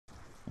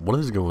What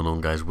is going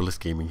on, guys? Willis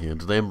Gaming here.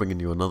 Today I'm bringing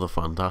you another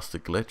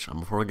fantastic glitch, and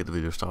before I get the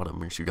video started,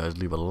 make sure you guys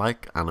leave a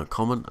like and a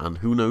comment, and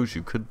who knows,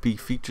 you could be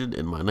featured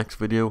in my next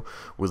video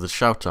with a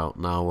shout out.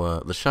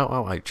 Now the shout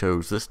out I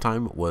chose this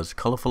time was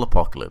Colorful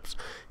Apocalypse.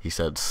 He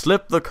said,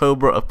 "Slip the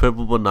Cobra a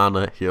purple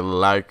banana, he'll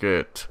like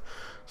it."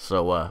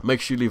 So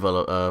make sure you leave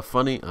a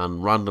funny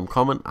and random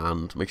comment,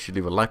 and make sure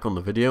you leave a like on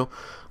the video,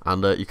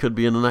 and you could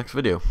be in the next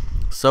video.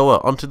 So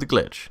onto the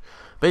glitch.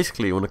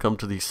 Basically, you want to come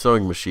to these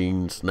sewing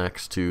machines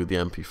next to the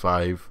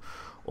MP5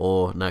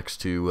 or next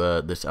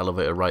to this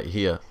elevator right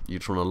here. You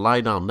just want to lie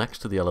down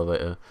next to the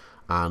elevator,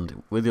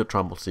 and with your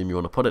trample steam you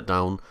want to put it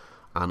down,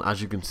 and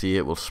as you can see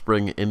it will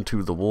spring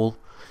into the wall.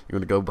 You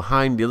want to go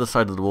behind the other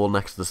side of the wall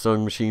next to the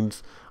sewing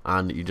machines,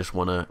 and you just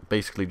want to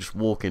basically just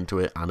walk into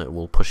it and it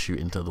will push you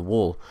into the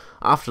wall.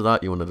 After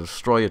that you want to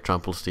destroy your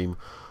trample steam.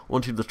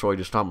 Once you've destroyed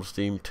your trample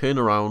steam, turn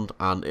around,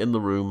 and in the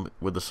room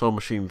with the sewing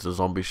machines, the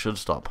zombies should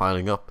start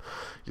piling up.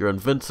 You're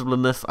invincible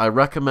in this. I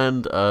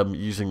recommend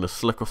using the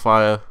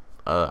liquefier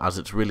as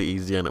it's really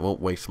easy and it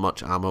won't waste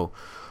much ammo.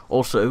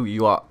 Also,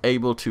 you are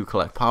able to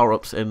collect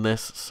power-ups in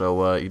this,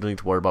 so you don't need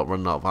to worry about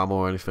running out of ammo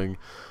or anything.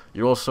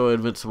 You're also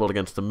invincible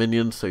against the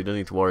minions, so you don't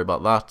need to worry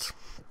about that.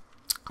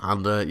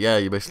 And yeah,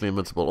 you're basically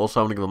invincible. Also,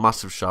 I'm going to give a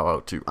massive shout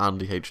out to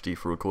Andy HD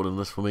for recording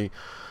this for me.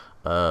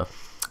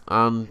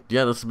 And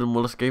yeah, this has been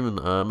Willis Gaming.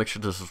 Make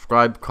sure to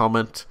subscribe,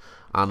 comment,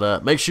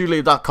 and make sure you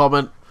leave that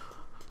comment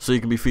so you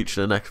can be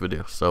featured in the next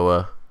video.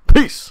 So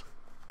peace.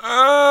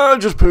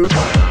 Just poop.